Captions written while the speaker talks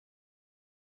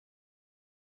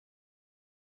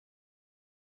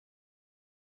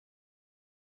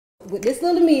with this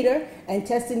little meter and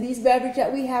testing these beverages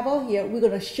that we have out here, we're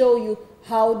going to show you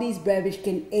how these beverages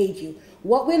can aid you.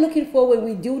 What we're looking for when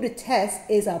we do the test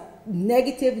is a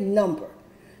negative number.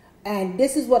 And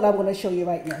this is what I'm going to show you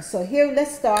right now. So here,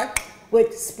 let's start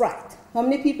with Sprite. How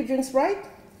many people drink Sprite?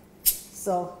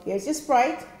 So here's your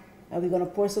Sprite. And we're going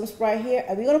to pour some Sprite here.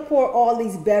 And we're going to pour all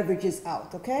these beverages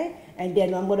out, okay? And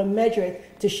then I'm going to measure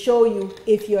it to show you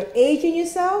if you're aging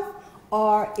yourself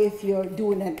or if you're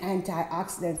doing an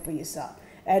antioxidant for yourself.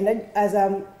 And then, as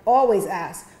I'm always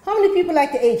asked, how many people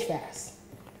like to age fast?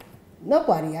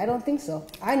 Nobody. I don't think so.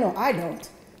 I know I don't.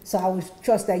 So I would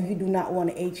trust that you do not want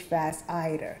to age fast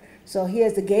either. So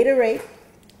here's the Gatorade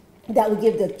that we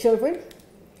give the children.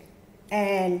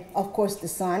 And, of course, the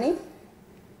Dasani.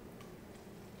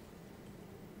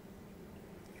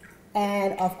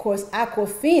 And, of course,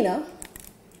 Aquafina.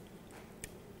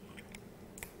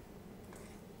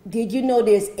 Did you know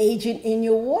there's agent in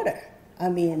your water? I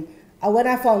mean, when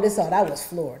I found this out, I was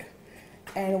floored.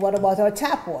 And what about our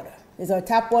tap water? Is our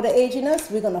tap water aging us?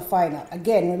 We're going to find out.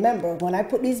 Again, remember, when I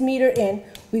put these meters in,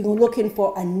 we're looking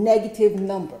for a negative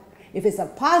number. If it's a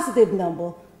positive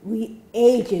number, we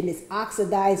aging, it's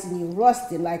oxidizing, you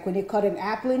rusting. Like when you cut an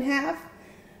apple in half,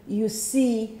 you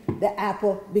see the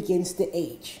apple begins to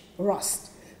age,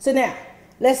 rust. So now,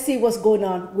 let's see what's going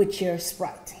on with your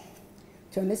Sprite.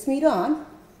 Turn this meter on.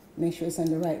 Make sure it's on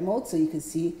the right mode so you can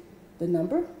see the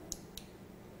number.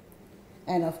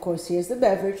 And of course, here's the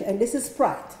beverage, and this is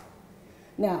Sprite.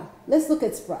 Now, let's look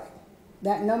at Sprite.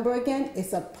 That number again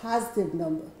is a positive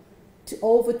number, to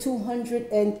over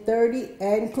 230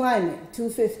 and climbing,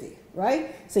 250,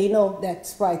 right? So you know that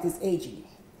Sprite is aging.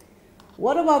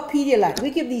 What about Pedialyte?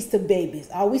 We give these to babies.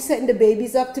 Are we setting the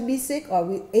babies up to be sick? Are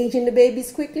we aging the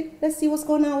babies quickly? Let's see what's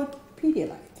going on with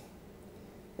Pedialyte.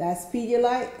 That's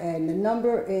Pedialyte, and the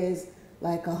number is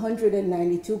like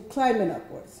 192, climbing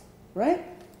upwards, right?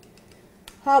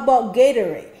 How about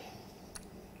Gatorade?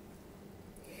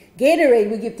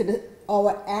 Gatorade we give to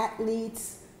our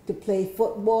athletes to play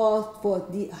football for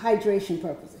dehydration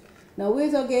purposes. Now,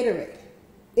 where's our Gatorade?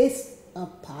 It's a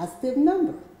positive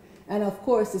number. And of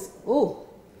course, it's,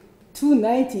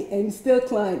 290 and still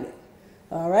climbing,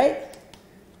 all right?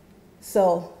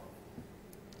 So,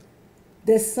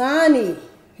 Dasani.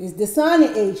 Is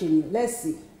Dasani aging you? Let's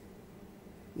see.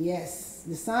 Yes,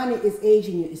 Dasani is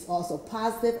aging you. It's also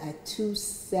positive at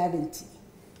 270.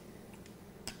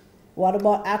 What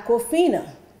about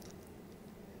Aquafina?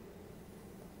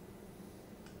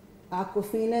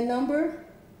 Aquafina number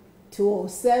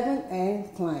 207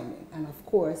 and climbing. And of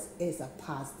course, it's a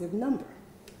positive number.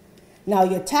 Now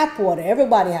your tap water,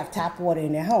 everybody have tap water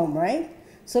in their home, right?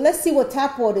 So let's see what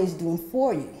tap water is doing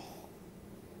for you.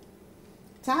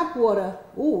 Tap water,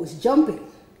 it's jumping.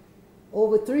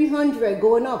 Over 300,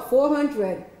 going up,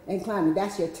 400 and climbing.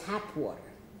 That's your tap water.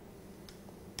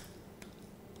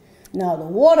 Now the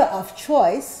water of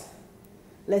choice,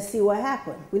 let's see what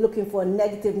happened. We're looking for a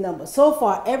negative number. So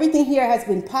far, everything here has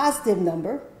been positive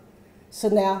number. So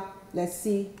now, let's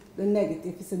see the negative,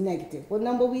 if it's a negative. What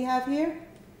number we have here?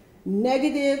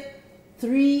 Negative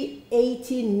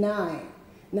 389.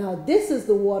 Now this is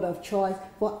the water of choice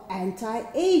for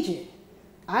anti-aging.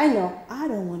 I know I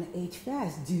don't want to age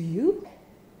fast. Do you?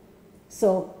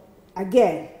 So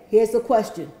again, here's the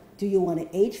question. Do you want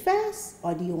to age fast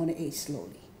or do you want to age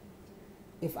slowly?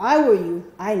 If I were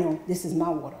you, I know this is my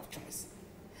water of choice.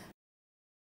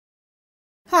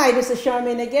 Hi, this is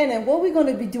Charmaine again, and what we're going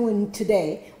to be doing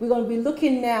today, we're going to be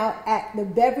looking now at the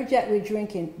beverage that we're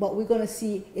drinking, but we're going to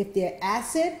see if they're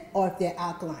acid or if they're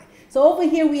alkaline. So over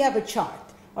here we have a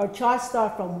chart. Our chart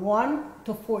starts from 1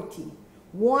 to 14.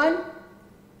 1,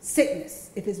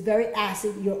 sickness. If it's very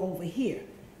acid, you're over here.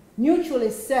 Neutral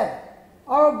is 7.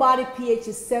 Our body pH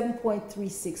is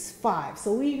 7.365.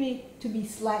 So we need to be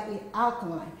slightly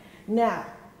alkaline. Now,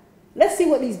 let's see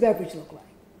what these beverages look like.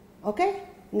 Okay?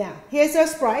 Now, here's our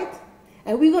Sprite.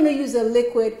 And we're going to use a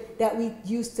liquid that we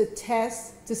use to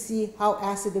test to see how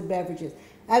acid the beverage is.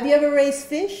 Have you ever raised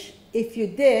fish? If you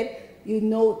did, you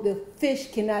know the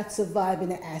fish cannot survive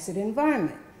in an acid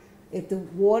environment. If the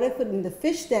water in the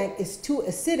fish tank is too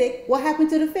acidic, what happened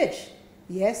to the fish?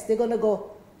 Yes, they're going to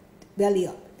go belly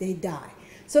up. They die.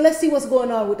 So let's see what's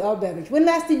going on with our beverage. When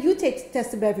last did you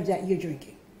test the beverage that you're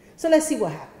drinking? So let's see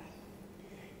what happened.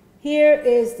 Here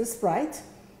is the Sprite.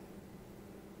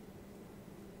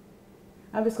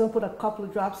 I'm just going to put a couple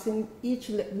of drops in each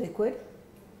liquid.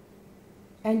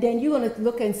 And then you're going to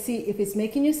look and see if it's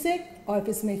making you sick or if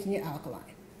it's making you alkaline.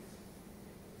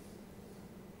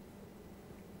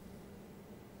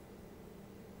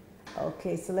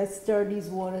 Okay, so let's stir these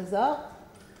waters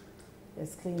up.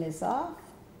 Let's clean this off.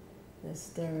 Let's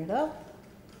stir it up.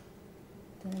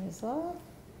 Turn this off.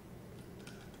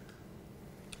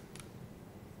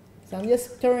 So I'm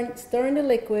just stirring the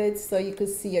liquids so you can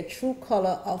see a true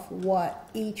color of what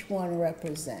each one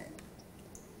represents.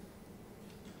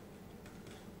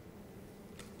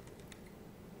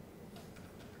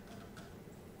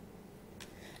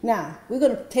 Now, we're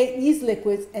going to take these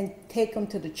liquids and take them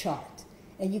to the chart.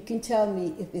 And you can tell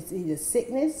me if it's either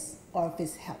sickness or if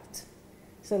it's health.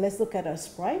 So let's look at our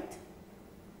Sprite.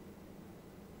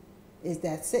 Is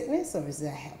that sickness or is that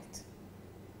health?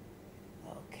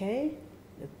 Okay,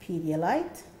 the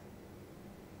Pedialyte.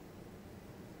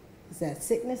 Is that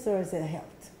sickness or is that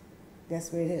health?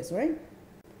 That's where it is, right?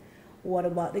 What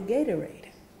about the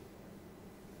Gatorade?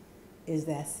 Is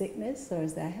that sickness or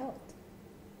is that health?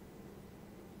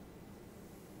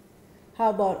 How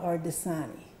about our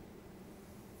Dasani?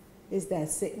 Is that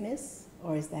sickness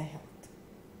or is that health?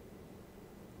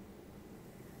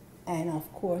 And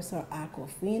of course our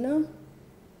Aquafina.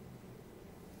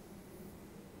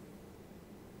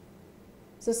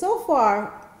 So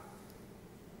far,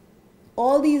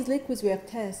 all these liquids we have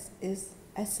tested is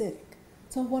acidic.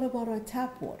 So what about our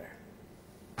tap water?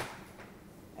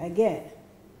 Again,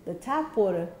 the tap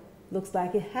water looks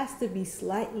like it has to be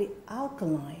slightly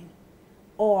alkaline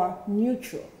or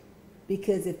neutral,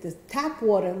 because if the tap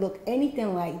water look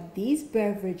anything like these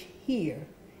beverage here,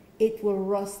 it will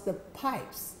rust the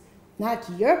pipes. Not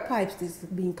your pipes that's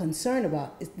being concerned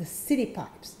about, it's the city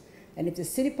pipes. And if the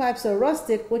city pipes are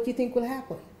rusted, what do you think will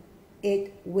happen?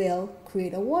 It will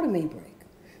create a water main break.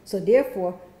 So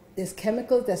therefore, there's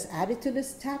chemicals that's added to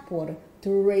this tap water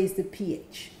to raise the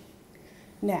pH.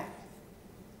 Now,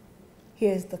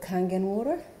 here's the Kangen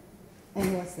water,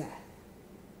 and what's that?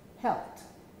 Health.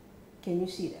 Can you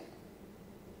see that?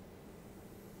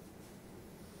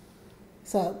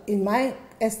 So in my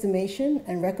estimation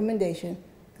and recommendation,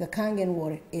 the Kangen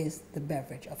water is the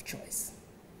beverage of choice.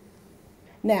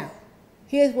 Now,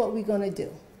 here's what we're going to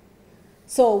do.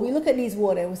 So we look at these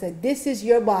water and we say, this is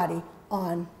your body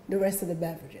on the rest of the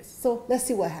beverages. So let's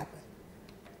see what happens.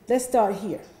 Let's start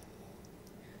here.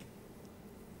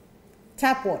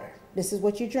 Tap water. This is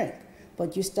what you drink.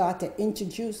 But you start to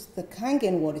introduce the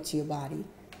Kangen water to your body.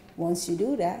 Once you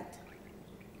do that,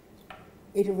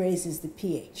 it raises the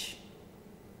pH.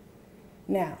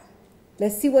 Now,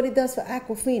 let's see what it does for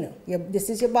Aquafina. This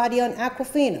is your body on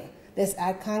Aquafina. Let's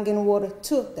add Kangen water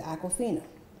to the Aquafina.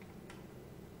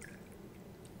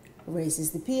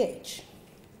 Raises the pH.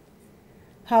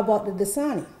 How about the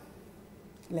Dasani?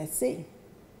 Let's see.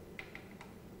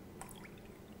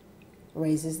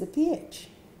 Raises the pH.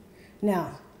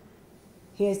 Now,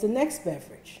 here's the next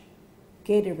beverage.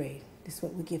 Gatorade. This is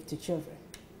what we give to children.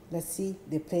 Let's see,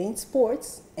 they're playing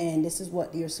sports, and this is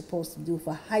what you're supposed to do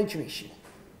for hydration.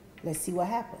 Let's see what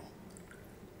happens.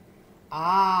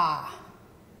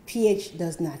 pH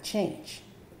does not change.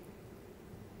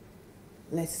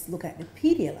 Let's look at the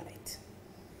Pedialyte.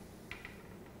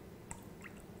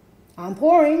 I'm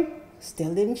pouring,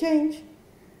 still didn't change.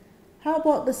 How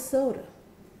about the soda?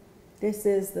 This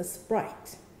is the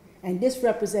Sprite, and this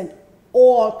represents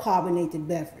all carbonated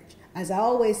beverage. As I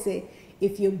always say,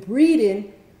 if you're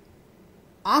breathing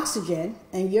oxygen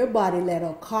and your body let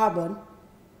out carbon,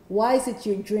 why is it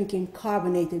you're drinking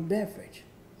carbonated beverage?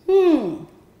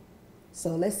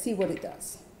 So let's see what it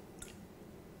does.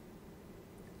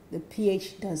 The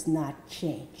pH does not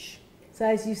change. So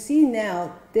as you see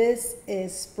now, this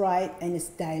is Sprite and it's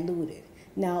diluted.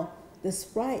 Now, the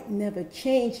Sprite never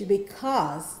changed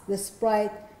because the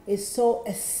Sprite is so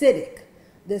acidic.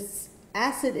 This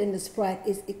acid in the Sprite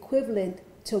is equivalent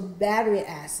to battery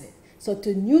acid. So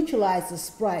to neutralize the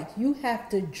Sprite, you have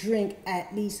to drink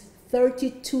at least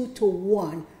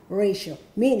 32:1 ratio,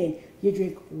 meaning you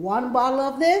drink 1 bottle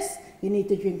of this, you need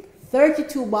to drink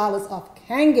 32 bottles of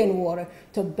Kangen water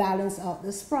to balance out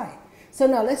the Sprite. So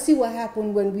now let's see what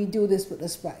happens when we do this with the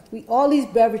Sprite. All these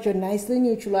beverages are nicely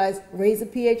neutralized, raise the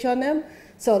pH on them.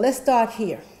 So let's start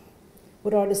here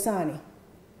with our Dasani.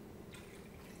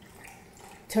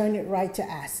 Turn it right to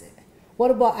acid.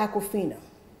 What about Aquafina?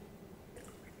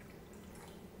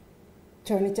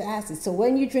 Turn it to acid. So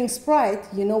when you drink Sprite,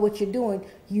 you know what you're doing.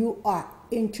 You are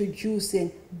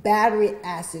introducing battery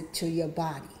acid to your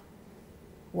body.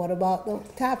 What about the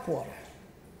tap water?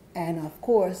 And of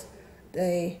course,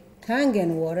 the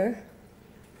Kangen water,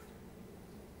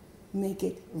 make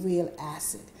it real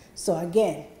acid. So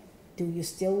again, do you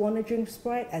still want to drink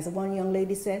Sprite? As one young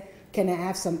lady said, can I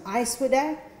have some ice with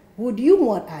that? Would you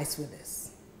want ice with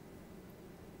this?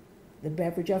 The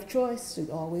beverage of choice should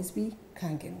always be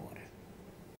Kangen water.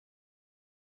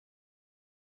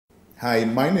 Hi,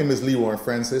 my name is Leroy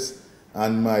Francis.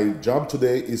 And my job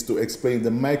today is to explain the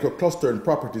microclustering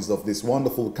properties of this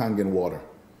wonderful Kangen water.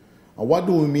 And what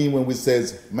do we mean when we say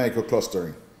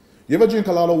microclustering? You ever drink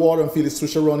a lot of water and feel it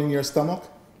swish around in your stomach?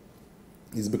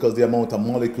 It's because the amount of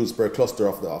molecules per cluster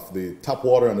of the tap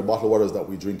water and the bottled waters that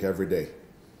we drink every day.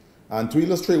 And to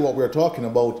illustrate what we're talking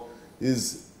about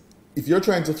is if you're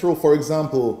trying to throw, for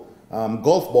example,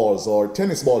 golf balls or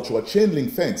tennis balls through a chain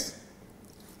link fence,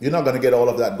 you're not going to get all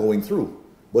of that going through.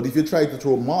 But if you try to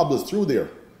throw marbles through there,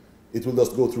 it will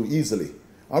just go through easily.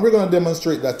 And we're going to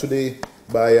demonstrate that today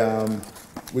by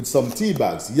with some tea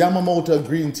bags. Yamamoto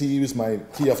green tea is my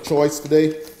tea of choice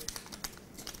today.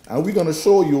 And we're going to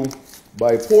show you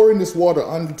by pouring this water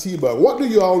on the tea bag. What do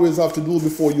you always have to do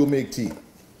before you make tea?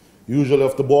 You usually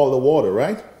have to boil the water,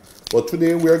 right? But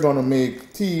today we're going to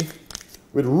make tea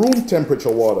with room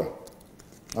temperature water.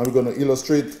 And we're going to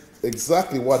illustrate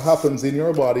exactly what happens in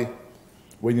your body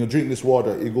when you drink this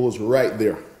water. It goes right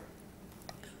there.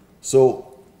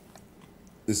 So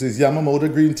this is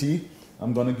Yamamoto green tea.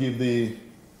 I'm going to give the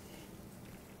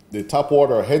tap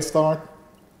water a head start.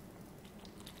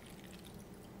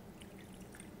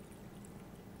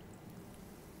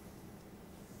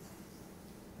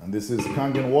 And this is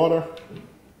Kangen water.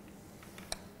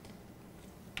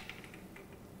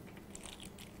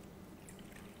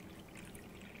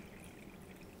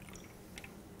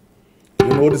 You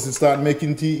notice it start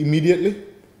making tea immediately.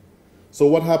 So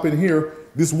what happened here,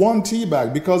 this one tea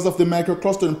bag, because of the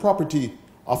microclustering property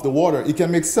of the water, it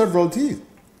can make several tea,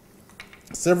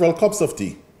 several cups of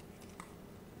tea.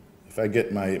 If I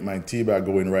get my tea bag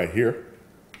going right here.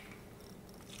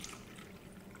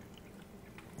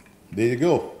 There you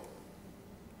go.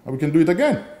 And we can do it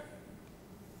again.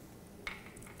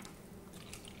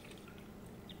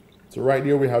 So right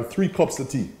here we have 3 cups of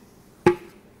tea.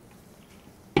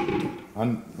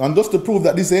 And just to prove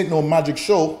that this ain't no magic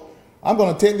show, I'm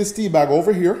going to take this tea bag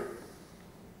over here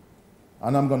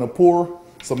and I'm going to pour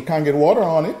some Kangen water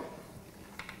on it.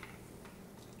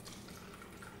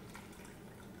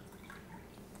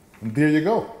 And there you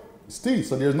go. It's tea,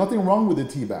 so there's nothing wrong with the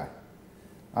tea bag.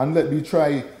 And let me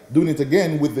try doing it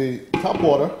again with the tap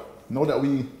water, now that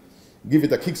we give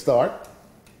it a kickstart.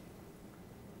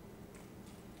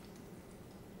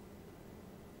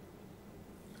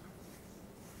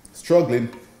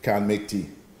 Struggling can't make tea.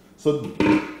 So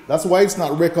that's why it's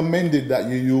not recommended that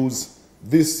you use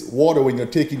this water when you're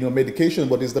taking your medication,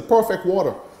 but it's the perfect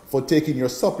water for taking your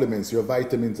supplements, your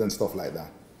vitamins and stuff like that.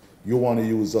 You want to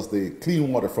use just the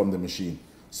clean water from the machine.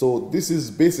 So this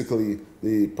is basically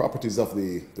the properties of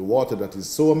the water that is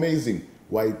so amazing,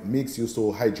 why it makes you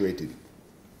so hydrated.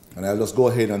 And I'll just go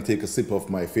ahead and take a sip of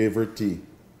my favorite tea.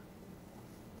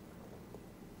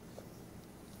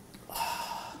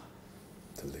 Ah,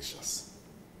 delicious.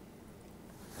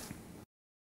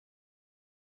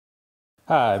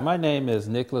 Hi, my name is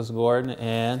Nicholas Gordon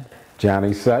and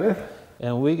Johnny Sutter.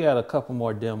 And we got a couple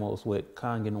more demos with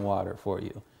Kangen water for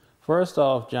you. First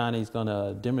off, Johnny's going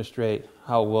to demonstrate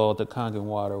how well the Kangen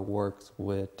water works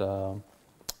with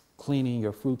cleaning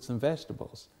your fruits and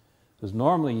vegetables. Because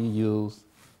normally you use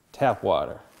tap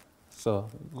water. So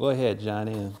go ahead,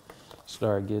 Johnny, and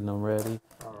start getting them ready.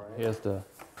 All right. Here's the...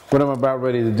 What I'm about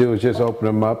ready to do is just open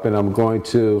them up, and I'm going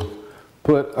to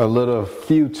put a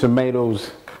few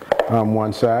tomatoes on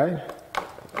one side,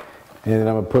 and then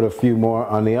I'm going to put a few more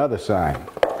on the other side.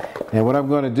 And what I'm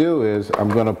going to do is I'm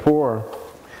going to pour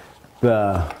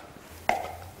the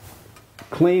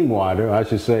clean water, I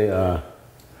should say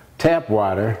tap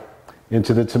water,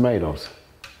 into the tomatoes,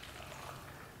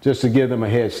 just to give them a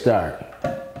head start.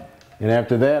 And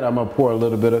after that, I'm going to pour a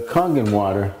little bit of Kangen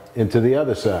water into the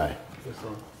other side.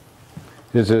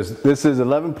 This is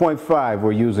 11.5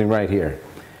 we're using right here.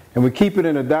 And we keep it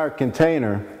in a dark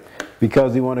container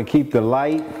because we want to keep the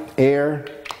light, air,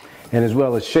 and as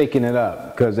well as shaking it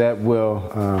up, because that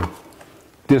will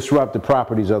disrupt the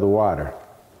properties of the water.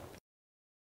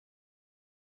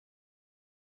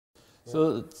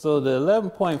 So the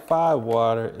 11.5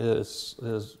 water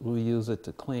is we use it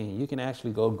to clean. You can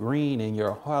actually go green in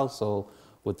your household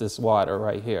with this water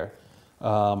right here.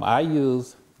 I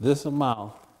use this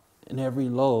amount in every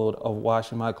load of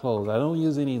washing my clothes. I don't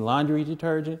use any laundry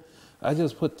detergent. I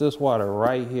just put this water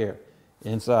right here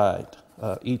inside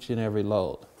each and every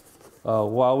load.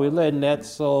 While we're letting that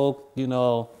soak,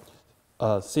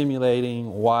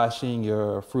 simulating washing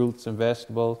your fruits and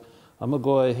vegetables, I'm gonna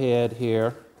go ahead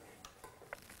here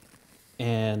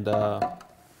and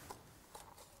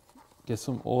get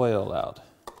some oil out.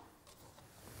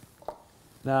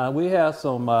 Now we have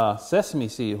some sesame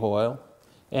seed oil,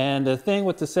 and the thing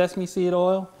with the sesame seed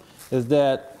oil is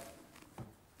that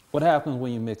what happens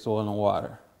when you mix oil and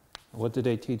water? What did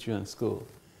they teach you in school?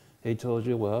 They told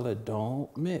you, well, it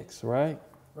don't mix, right?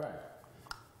 Right.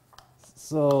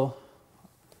 So,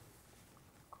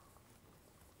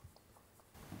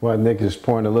 well, Nick is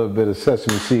pouring a little bit of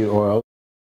sesame seed oil.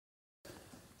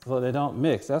 so they don't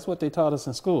mix. That's what they taught us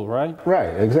in school, right? Right,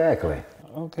 exactly.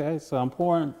 Okay, so I'm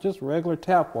pouring just regular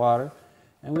tap water,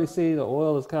 and we see the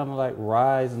oil is kind of like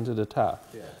rising to the top.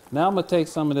 Yeah. Now I'm gonna take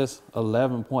some of this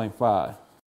 11.5.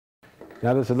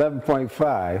 Now this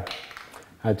 11.5,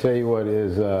 I tell you what,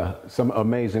 is some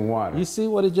amazing water. You see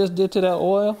what it just did to that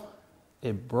oil?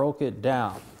 It broke it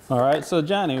down. All right, so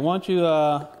Johnny, why don't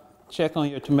you check on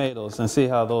your tomatoes and see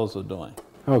how those are doing?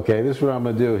 Okay, this is what I'm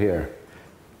gonna do here.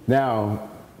 Now,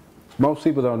 most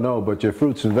people don't know, but your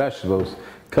fruits and vegetables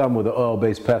come with an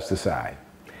oil-based pesticide.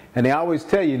 And they always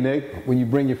tell you, Nick, when you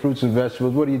bring your fruits and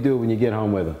vegetables, what do you do when you get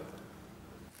home with them?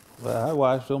 Well, I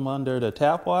wash them under the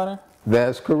tap water.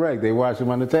 That's correct. They wash them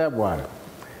under tap water.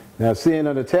 Now, seeing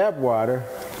under tap water,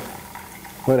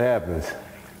 what happens?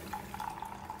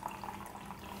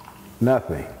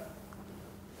 Nothing.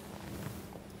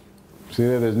 See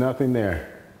there? There's nothing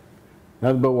there.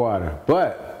 Nothing but water.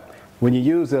 But when you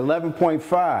use the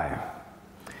 11.5,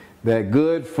 that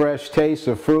good fresh taste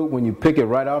of fruit when you pick it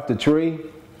right off the tree,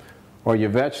 or your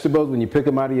vegetables when you pick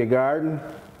them out of your garden,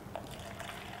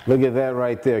 look at that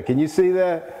right there. Can you see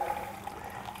that?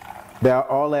 Now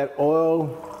all that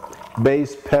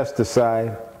oil-based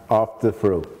pesticide off the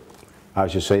fruit. I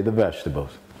should say the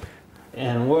vegetables.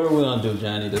 And what are we gonna do,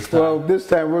 Johnny, this time? Well, this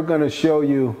time we're gonna show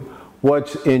you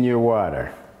what's in your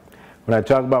water. When I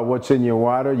talk about what's in your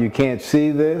water, you can't see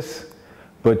this,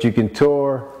 but you can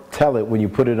tell it when you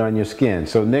put it on your skin.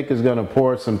 So Nick is gonna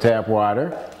pour some tap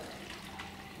water.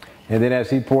 And then as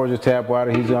he pours the tap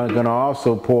water, he's gonna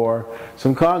also pour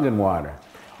some Kangen water.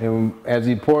 And as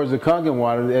he pours the Kangen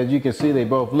water, as you can see, they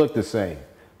both look the same.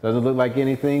 Doesn't look like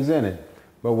anything's in it.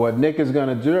 But what Nick is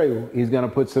gonna do, he's gonna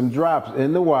put some drops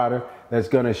in the water that's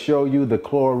gonna show you the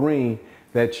chlorine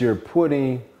that you're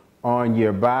putting on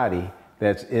your body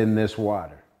that's in this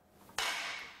water.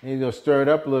 And he's gonna stir it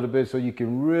up a little bit so you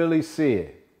can really see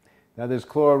it. Now this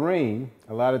chlorine,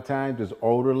 a lot of times is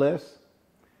odorless.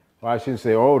 Well, I shouldn't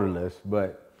say odorless,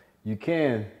 but you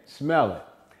can smell it.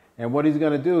 And what he's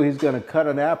gonna do, he's gonna cut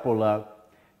an apple up,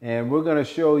 and we're gonna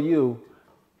show you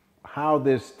how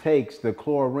this takes the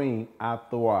chlorine out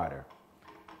the water.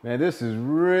 Man, this is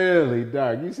really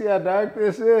dark. You see how dark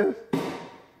this is?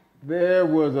 There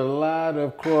was a lot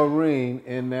of chlorine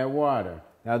in that water.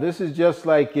 Now this is just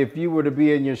like if you were to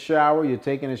be in your shower, you're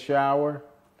taking a shower,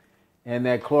 and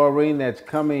that chlorine that's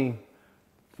coming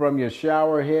from your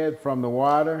shower head, from the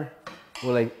water,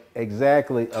 will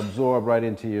exactly absorb right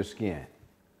into your skin.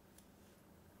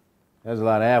 There's a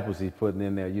lot of apples he's putting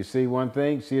in there. You see one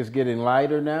thing? See it's getting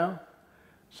lighter now?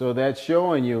 So that's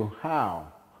showing you how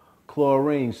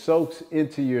chlorine soaks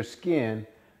into your skin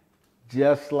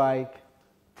just like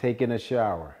taking a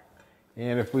shower.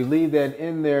 And if we leave that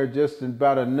in there just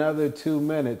about another 2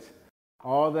 minutes,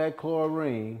 all that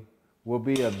chlorine will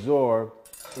be absorbed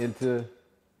into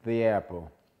the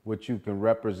apple, which you can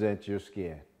represent your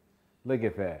skin. Look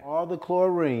at that. All the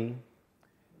chlorine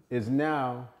is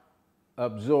now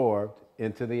absorbed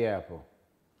into the apple.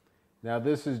 Now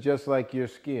this is just like your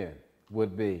skin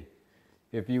would be.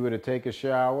 If you were to take a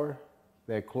shower,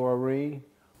 that chlorine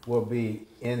will be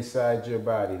inside your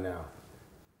body now.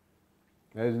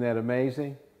 Isn't that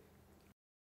amazing?